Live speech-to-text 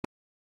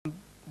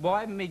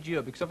why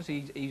mid-year? Because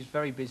obviously he's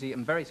very busy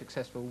and very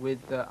successful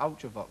with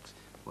Ultravox.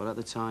 Well, at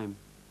the time,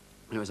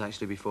 it was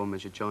actually before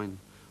Midge had joined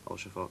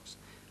Ultravox,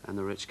 and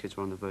the Rich Kids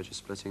were on the verge of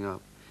splitting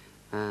up,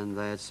 and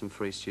they had some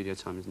free studio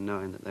time,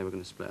 knowing that they were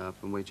going to split up,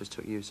 and we just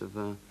took use of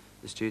the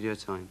studio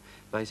time,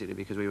 basically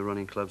because we were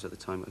running clubs at the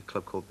time, a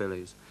club called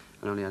Billy's,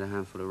 and only had a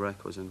handful of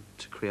records, and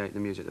to create the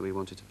music that we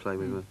wanted to play,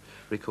 we were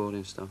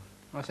recording stuff.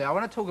 I see. I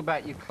want to talk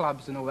about your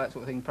clubs and all that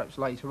sort of thing perhaps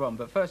later on,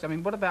 but first, I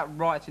mean, what about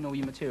writing all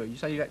your material? You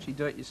say you actually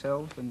do it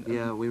yourself?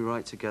 Yeah, we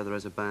write together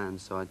as a band,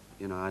 so I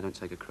don't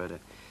take a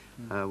credit.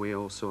 We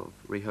all sort of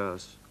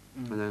rehearse,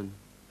 and then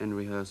in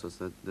rehearsals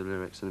the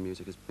lyrics and the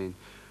music has been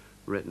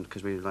written,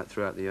 because we, like,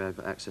 throughout the year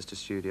have access to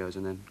studios,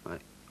 and then,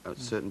 like, at a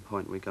certain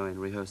point we go in,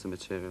 rehearse the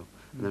material,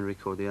 and then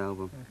record the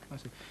album. Yeah, I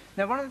see.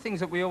 Now, one of the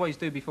things that we always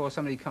do before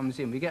somebody comes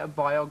in, we get a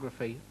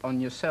biography on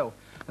yourself.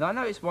 And I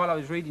noticed while I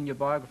was reading your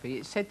biography,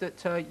 it said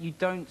that you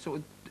don't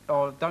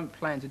don't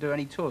plan to do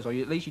any tours, or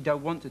at least you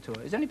don't want to tour.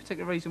 Is there any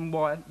particular reason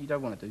why you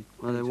don't want to do?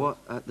 Well,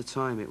 at the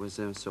time it was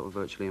sort of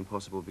virtually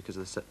impossible because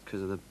of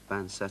the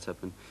band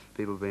setup and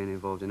people being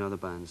involved in other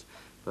bands.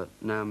 But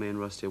now me and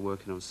Rusty are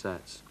working on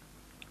sets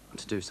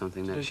to do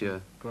something next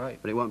year.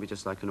 Great. But it won't be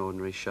just like an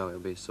ordinary show. It'll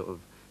be sort of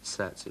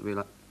sets. It'll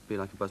be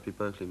like a Busby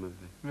Berkeley movie.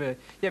 Really?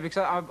 Yeah,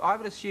 because I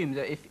would assume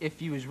that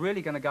if you was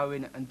really going to go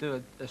in and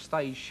do a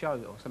stage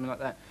show or something like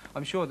that,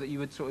 I'm sure that you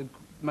would sort of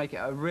make it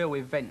a real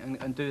event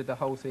and do the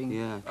whole thing.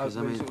 Yeah, because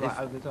I mean, sort of like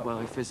over the top.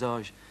 Well, if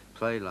Visage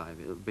play live,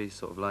 it'll be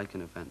sort of like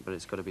an event, but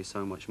it's got to be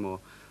so much more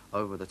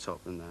over the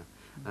top than that.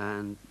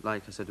 And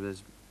like I said,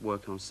 there's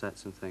work on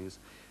sets and things.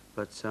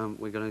 But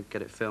we're going to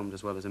get it filmed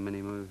as well as a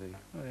mini-movie.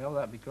 Oh,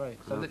 that'd be great.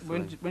 So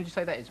when did you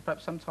say that is?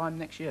 Perhaps sometime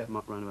next year?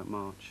 Around about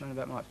March. Around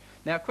about March.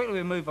 Now, quickly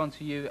we'll move on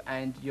to you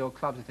and your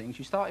clubs and things.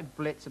 You started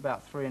Blitz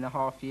about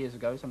 3.5 years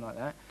ago, something like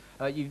that.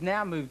 You've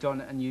now moved on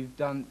and you've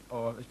done,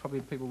 or as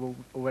probably people will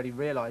already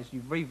realise,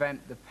 you've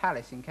revamped the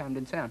Palace in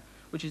Camden Town,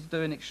 which is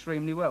doing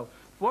extremely well.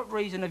 For what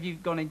reason have you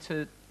gone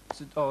into,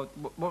 or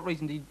what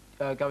reason do you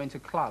go into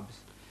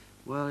clubs?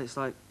 Well, it's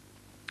like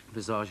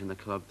Visage and the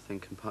club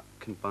thing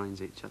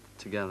combines each other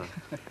together.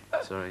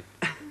 Sorry.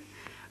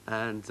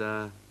 And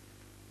I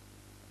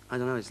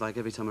don't know, it's like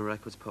every time a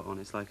record's put on,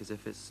 it's like as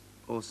if it's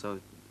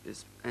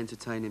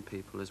entertaining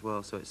people as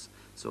well, so it's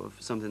sort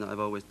of something that I've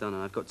always done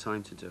and I've got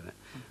time to do it.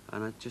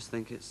 And I just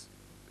think it's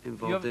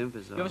involved in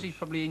Visage. You obviously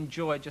probably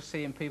enjoy just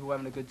seeing people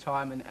having a good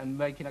time and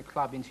making a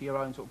club into your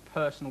own sort of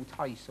personal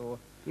taste, or...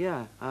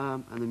 Yeah,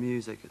 and the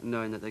music,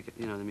 knowing that the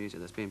music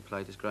that's being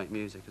played is great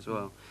music as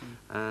well.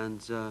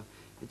 And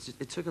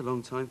it took a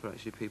long time for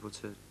actually people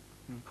to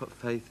put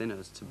faith in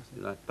us, to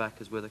like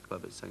back us with a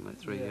club. It's taken like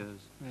 3 years.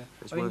 Yeah.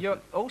 I mean, you're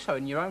also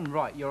in your own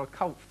right, you're a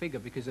cult figure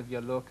because of your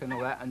look and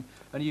all that, and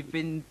you've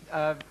been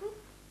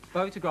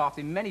photographed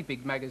in many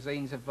big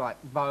magazines of like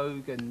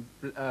Vogue and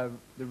the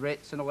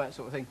Ritz and all that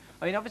sort of thing.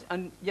 I mean,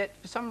 and yet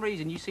for some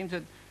reason you seem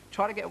to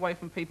try to get away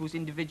from people's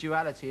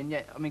individuality, and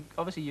yet, I mean,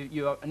 obviously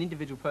you're an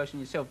individual person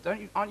yourself.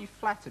 Aren't you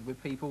flattered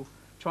with people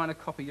trying to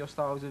copy your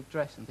styles of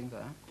dress and things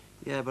like that?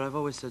 Yeah, but I've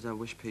always said I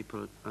wish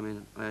people, I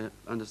mean, I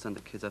understand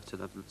that kids have to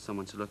have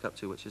someone to look up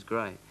to, which is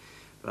great,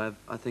 but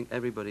I think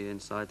everybody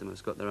inside them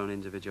has got their own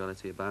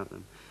individuality about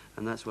them,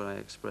 and that's what I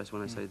express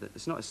when I say that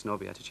it's not a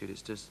snobby attitude,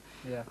 it's just,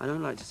 I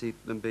don't like to see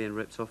them being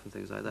ripped off and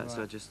things like that,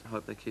 so I just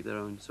hope they keep their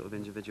own sort of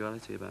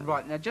individuality about them.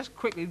 Right, now just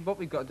quickly, what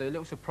we've got to do, a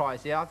little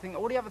surprise here. I think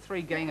all the other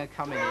three gang are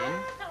coming in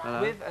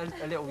with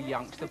a little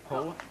youngster,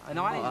 Paul, and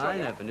I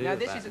never knew about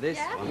this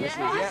one.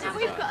 Yeah,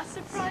 we've got a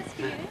surprise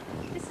for you.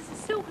 This is a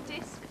silver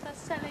disc that's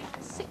selling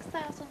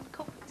 60,000,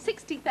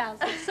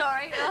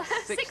 sorry,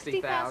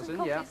 60,000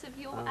 copies of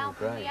your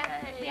album,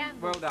 The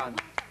Ambles. Well done.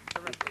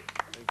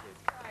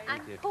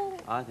 And Paul,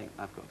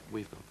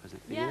 we've got a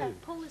present for you.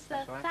 Paul is the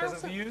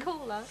 1,000th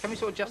caller. Can we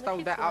sort of just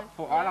hold that up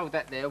for? I'll hold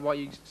that there while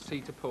you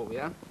see to Paul,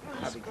 yeah?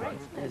 That'd be great.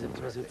 There's a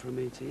present from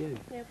me to you.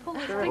 Yeah, Paul,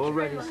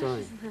 already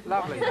signed.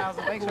 Lovely.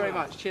 Thanks very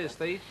much. Cheers,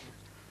 Steve.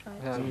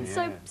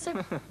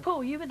 So,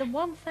 Paul, you were the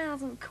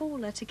 1,000th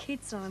caller to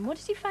Kidszone. What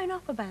did you phone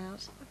up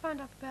about? I phoned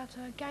up about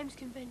a games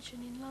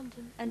convention in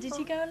London. And did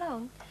you go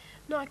along?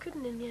 No, I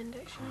couldn't in the end,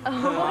 actually.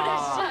 Oh, what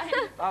a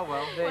shame. Oh,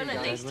 well, there you go.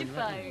 At least you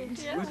phoned.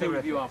 Yeah. We'll do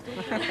with you after.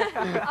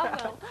 Oh,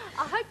 well,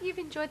 I hope you've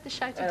enjoyed the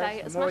show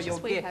today as much as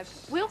we have.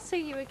 We'll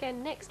see you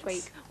again next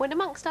week, when,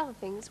 amongst other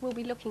things, we'll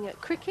be looking at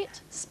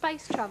cricket,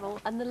 space travel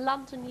and the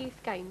London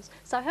Youth Games.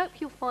 So I hope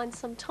you'll find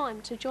some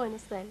time to join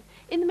us then.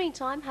 In the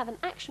meantime, have an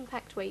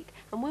action-packed week,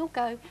 and we'll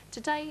go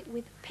today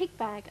with Pig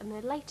Bag and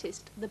their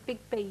latest, The Big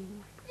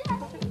Bean.